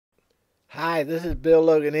Hi, this is Bill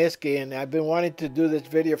Loganiski, and I've been wanting to do this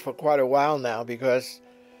video for quite a while now because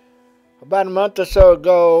about a month or so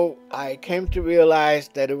ago, I came to realize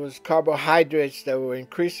that it was carbohydrates that were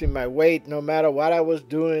increasing my weight. No matter what I was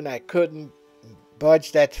doing, I couldn't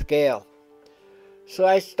budge that scale. So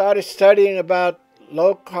I started studying about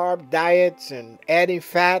low-carb diets and adding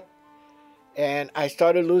fat, and I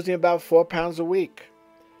started losing about 4 pounds a week.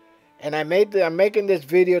 And I'm making this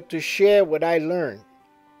video to share what I learned.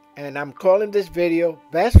 And I'm calling this video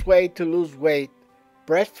Best Way to Lose Weight,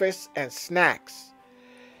 Breakfast and Snacks.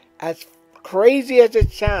 As crazy as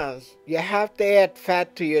it sounds, you have to add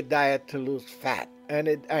fat to your diet to lose fat.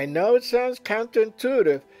 And I know it sounds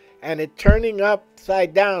counterintuitive, and it's turning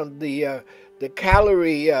upside down the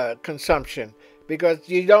calorie consumption because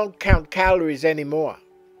you don't count calories anymore.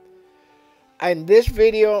 In this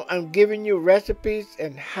video, I'm giving you recipes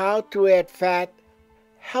and how to add fat,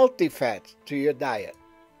 healthy fats, to your diet.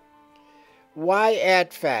 Why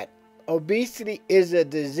add fat? Obesity is a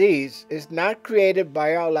disease. It's not created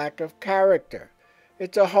by our lack of character.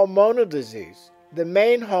 It's a hormonal disease. The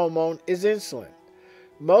main hormone is insulin.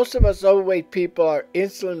 Most of us overweight people are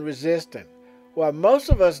insulin resistant. What most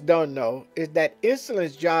of us don't know is that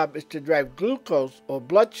insulin's job is to drive glucose or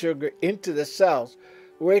blood sugar into the cells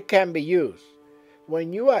where it can be used.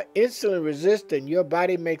 When you are insulin resistant, your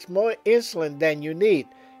body makes more insulin than you need.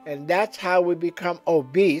 And that's how we become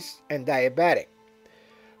obese and diabetic.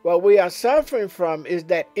 What we are suffering from is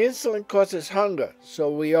that insulin causes hunger, so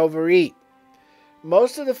we overeat.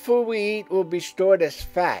 Most of the food we eat will be stored as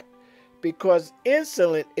fat because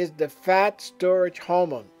insulin is the fat storage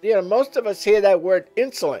hormone. Most of us hear that word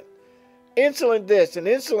insulin. Insulin this and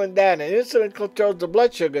insulin that, and insulin controls the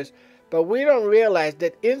blood sugars, but we don't realize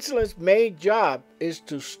that insulin's main job is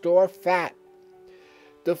to store fat.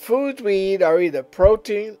 The foods we eat are either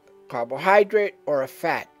protein, carbohydrate, or a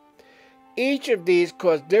fat. Each of these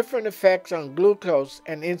cause different effects on glucose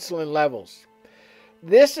and insulin levels.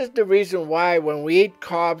 This is the reason why when we eat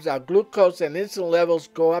carbs, our glucose and insulin levels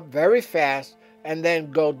go up very fast and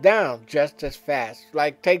then go down just as fast.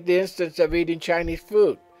 Like take the instance of eating Chinese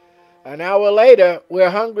food. An hour later,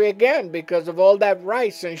 we're hungry again because of all that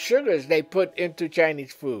rice and sugars they put into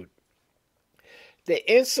Chinese food. The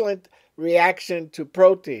insulin reaction to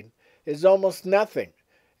protein is almost nothing,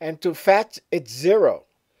 and to fats it's zero.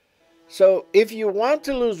 So if you want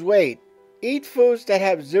to lose weight, eat foods that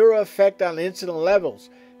have zero effect on insulin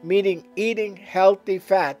levels, meaning eating healthy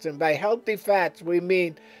fats. And by healthy fats, we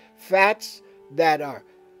mean fats that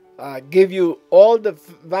give you all the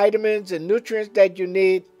vitamins and nutrients that you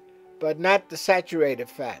need, but not the saturated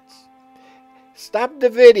fats. Stop the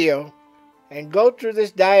video and go through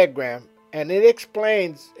this diagram, and it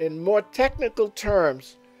explains in more technical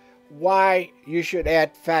terms why you should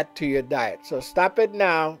add fat to your diet. So stop it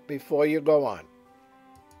now before you go on.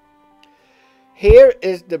 Here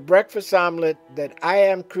is the breakfast omelet that I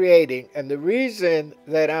am creating, and the reason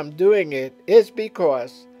that I'm doing it is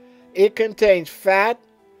because it contains fat,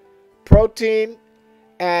 protein,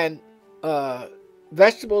 and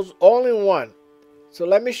vegetables all in one. So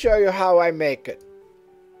let me show you how I make it.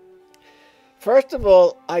 First of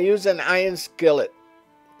all, I use an iron skillet.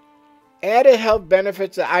 Added health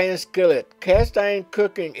benefits of iron skillet. Cast iron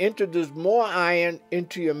cooking introduces more iron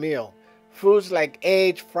into your meal. Foods like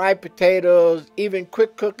eggs, fried potatoes, even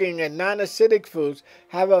quick cooking and non-acidic foods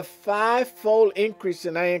have a 5-fold increase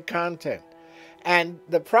in iron content. And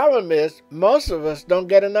the problem is, most of us don't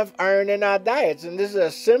get enough iron in our diets. And this is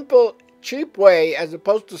a simple, cheap way, as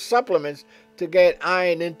opposed to supplements, to get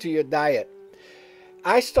iron into your diet.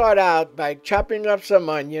 I start out by chopping up some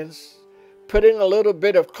onions, putting a little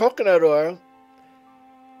bit of coconut oil,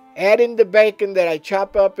 adding the bacon that I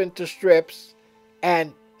chop up into strips,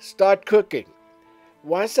 and start cooking.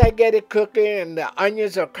 Once I get it cooking and the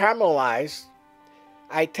onions are caramelized,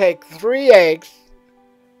 I take 3 eggs,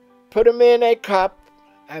 put them in a cup,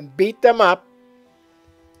 and beat them up.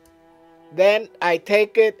 Then I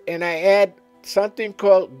take it and I add something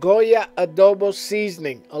called Goya adobo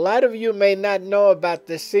seasoning. A lot of you may not know about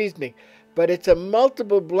this seasoning, but it's a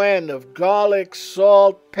multiple blend of garlic,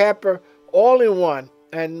 salt, pepper, all in one,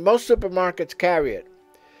 and most supermarkets carry it.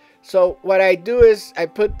 So what I do is I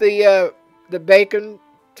put the bacon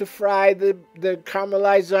to fry the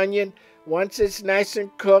caramelized onion. Once it's nice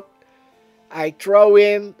and cooked, I throw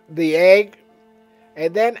in the egg,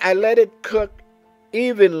 and then I let it cook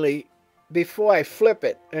evenly before I flip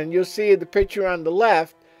it. And you'll see the picture on the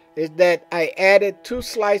left is that I added 2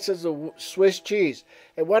 slices of Swiss cheese.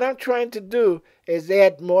 And what I'm trying to do is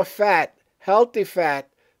add more fat, healthy fat,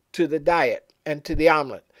 to the diet and to the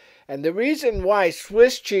omelet. And the reason why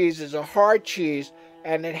Swiss cheese is a hard cheese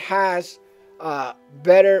and it has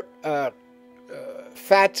better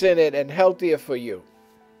fats in it and healthier for you.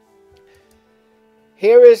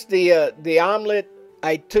 Here is the omelet.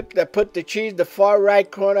 I put the cheese, the far right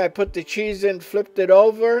corner, I put the cheese in, flipped it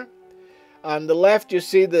over. On the left, you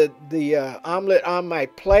see the omelet on my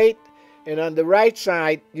plate. And on the right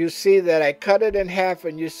side, you see that I cut it in half,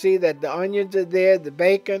 and you see that the onions are there, the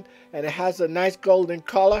bacon, and it has a nice golden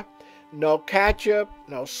color. No ketchup,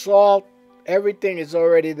 no salt, everything is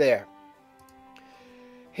already there.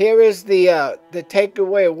 Here is the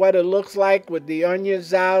takeaway of what it looks like with the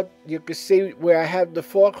onions out. You can see where I have the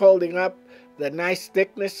fork holding up the nice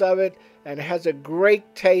thickness of it, and it has a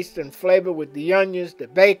great taste and flavor with the onions, the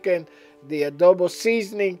bacon, the adobo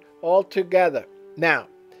seasoning all together. Now,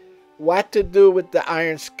 what to do with the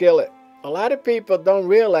iron skillet? A lot of people don't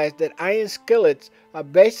realize that iron skillets are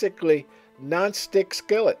basically non-stick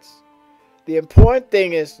skillets. The important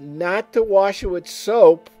thing is not to wash it with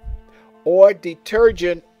soap or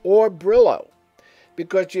detergent or Brillo,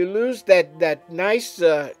 because you lose that nice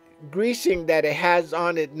greasing that it has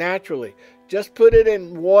on it naturally. Just put it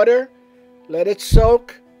in water, let it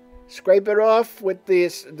soak, scrape it off with the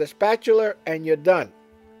spatula, and you're done.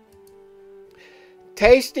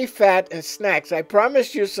 Tasty fat and snacks. I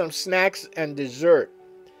promised you some snacks and dessert.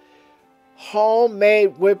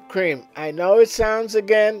 Homemade whipped cream. I know it sounds,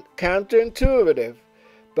 again, counterintuitive,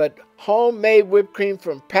 but homemade whipped cream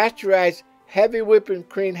from pasteurized heavy whipping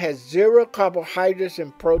cream has 0 carbohydrates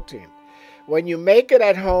and protein. When you make it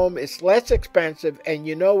at home, it's less expensive, and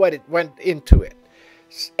you know what it went into it.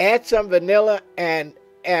 Add some vanilla and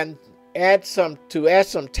add some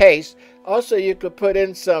taste. Also, you could put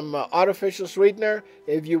in some artificial sweetener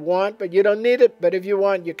if you want, but you don't need it. But if you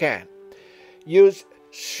want, you can. Use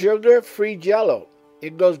sugar-free Jell-O.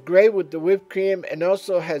 It goes great with the whipped cream and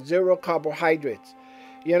also has 0 carbohydrates.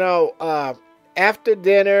 You know, after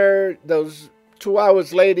dinner, those 2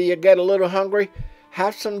 hours later, you get a little hungry.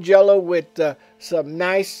 Have some Jell-O with some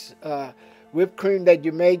nice whipped cream that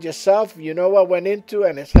you made yourself. You know what went into,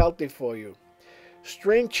 and it's healthy for you.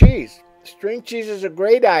 String cheese. String cheese is a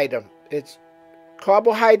great item. It's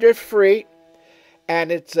carbohydrate free,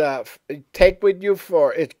 and it's take with you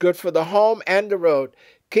it's good for the home and the road.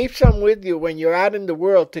 Keep some with you when you're out in the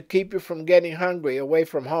world to keep you from getting hungry away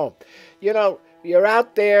from home. You know, you're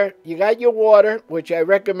out there, you got your water, which I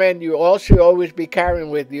recommend you all should always be carrying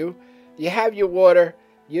with you. You have your water.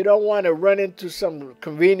 You don't want to run into some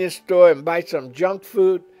convenience store and buy some junk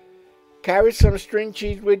food. Carry some string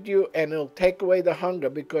cheese with you, and it'll take away the hunger,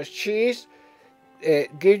 because cheese,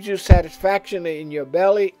 it gives you satisfaction in your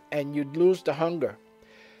belly, and you'd lose the hunger.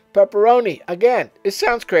 Pepperoni, again, it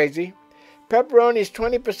sounds crazy. Pepperoni is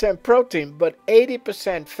 20% protein, but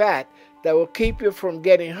 80% fat that will keep you from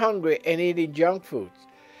getting hungry and eating junk foods.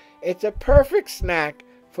 It's a perfect snack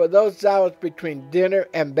for those hours between dinner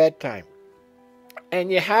and bedtime.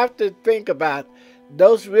 And you have to think about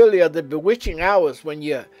those really are the bewitching hours when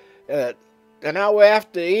you're an hour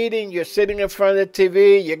after eating, you're sitting in front of the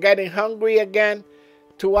TV, you're getting hungry again.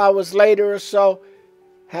 2 hours later or so,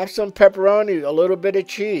 have some pepperoni, a little bit of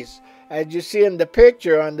cheese. As you see in the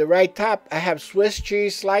picture on the right top, I have Swiss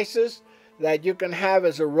cheese slices that you can have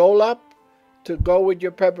as a roll-up to go with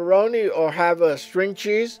your pepperoni, or have a string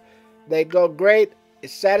cheese. They go great.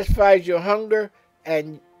 It satisfies your hunger,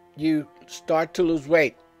 and you start to lose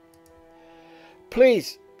weight.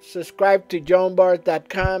 Please subscribe to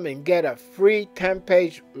joanbars.com and get a free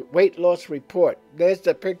 10-page weight loss report. There's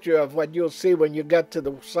the picture of what you'll see when you get to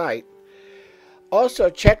the site. Also,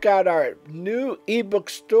 check out our new ebook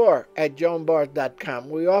store at joanbars.com.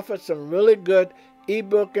 We offer some really good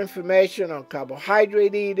ebook information on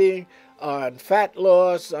carbohydrate eating, on fat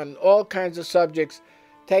loss, on all kinds of subjects.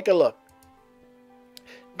 Take a look.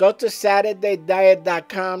 Go to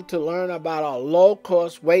SaturdayDiet.com to learn about our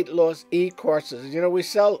low-cost weight loss e-courses. You know, we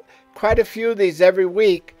sell quite a few of these every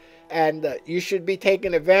week, and you should be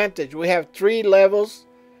taking advantage. We have 3 levels,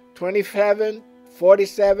 27,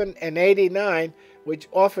 47, and 89, which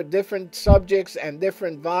offer different subjects and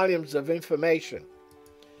different volumes of information.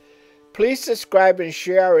 Please subscribe and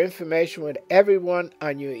share our information with everyone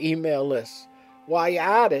on your email list. While you're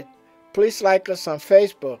at it, please like us on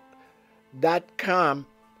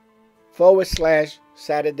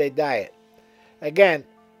Facebook.com/Saturday Diet. Again,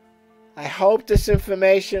 I hope this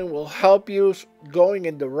information will help you going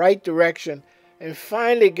in the right direction and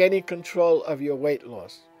finally getting control of your weight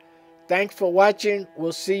loss. Thanks for watching.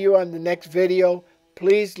 We'll see you on the next video.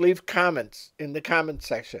 Please leave comments in the comment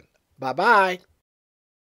section. Bye-bye.